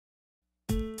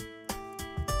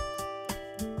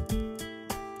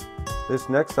This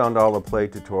next Soundala Play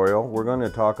tutorial, we're going to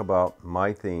talk about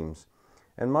My Themes.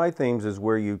 And My Themes is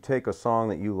where you take a song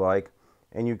that you like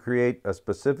and you create a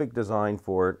specific design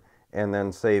for it and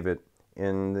then save it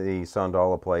in the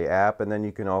Soundala Play app, and then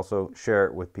you can also share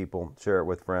it with people, share it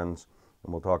with friends,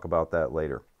 and we'll talk about that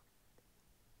later.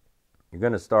 You're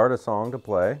going to start a song to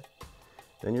play,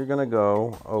 then you're going to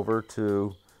go over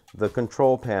to the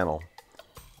control panel.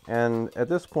 And at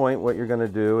this point what you're going to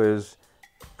do is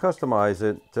customize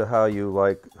it to how you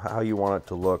want it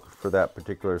to look for that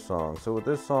particular song. So with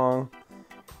this song,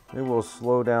 maybe we'll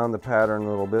slow down the pattern a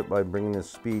little bit by bringing the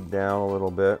speed down a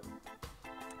little bit.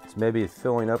 It's maybe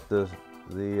filling up the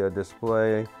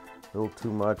display a little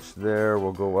too much there.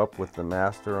 We'll go up with the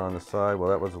master on the side. Well,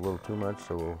 that was a little too much,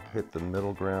 so we'll hit the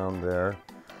middle ground there.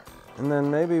 And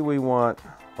then maybe we want,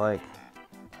 like,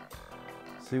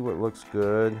 see what looks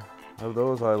good. Of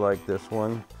those, I like this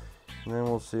one. And then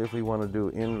we'll see if we want to do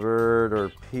invert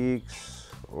or peaks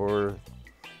or,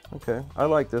 okay, I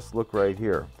like this look right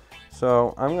here.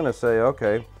 So I'm going to say,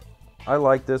 okay, I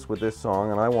like this with this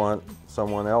song and I want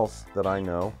someone else that I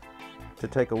know to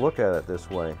take a look at it this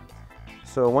way.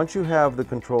 So once you have the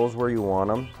controls where you want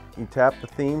them, you tap the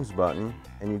Themes button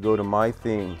and you go to My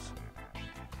Themes.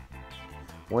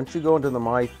 Once you go into the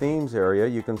My Themes area,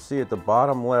 you can see at the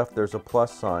bottom left there's a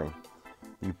plus sign.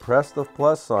 You press the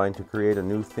plus sign to create a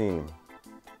new theme.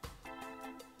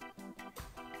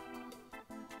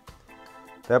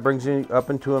 That brings you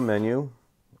up into a menu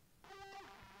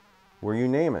where you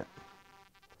name it.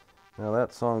 Now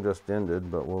that song just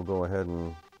ended, but we'll go ahead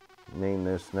and name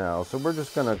this now. So we're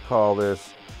just going to call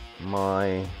this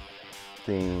My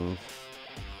Themes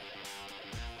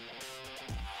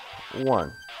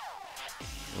 1.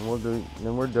 And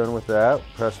then we're done with that.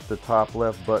 Press the top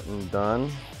left button, done.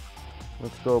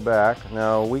 Let's go back.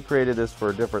 Now we created this for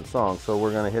a different song, so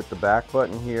we're going to hit the back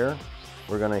button here.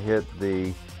 We're going to hit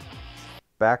the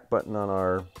back button on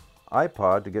our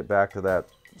iPod to get back to that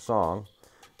song.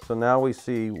 So now we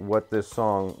see what this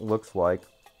song looks like.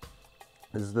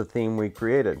 This is the theme we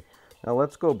created. Now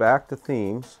let's go back to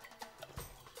Themes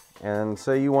and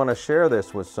say you want to share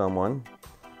this with someone.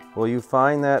 Well, you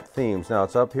find that Themes. Now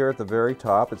it's up here at the very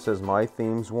top. It says My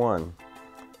Themes 1.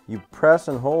 You press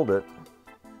and hold it,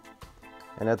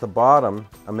 and at the bottom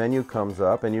a menu comes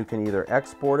up, and you can either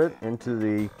export it into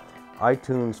the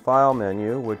iTunes file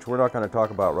menu, which we're not going to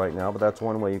talk about right now, but that's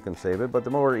one way you can save it. But the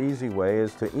more easy way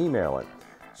is to email it.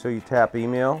 So you tap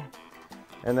email,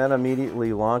 and that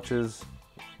immediately launches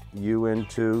you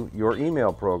into your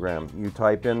email program. You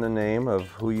type in the name of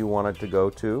who you want it to go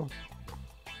to,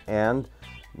 and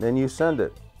then you send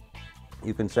it.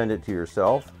 You can send it to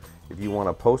yourself if you want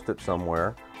to post it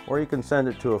somewhere, or you can send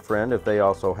it to a friend if they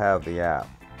also have the app.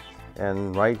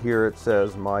 And right here it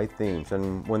says My Themes,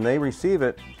 and when they receive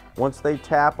it, once they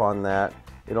tap on that,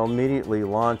 it'll immediately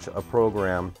launch a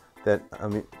program that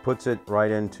puts it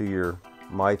right into your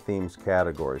My Themes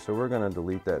category. So we're going to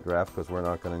delete that draft because we're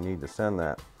not going to need to send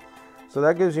that. So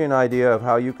that gives you an idea of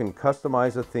how you can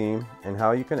customize a theme and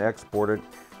how you can export it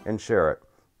and share it.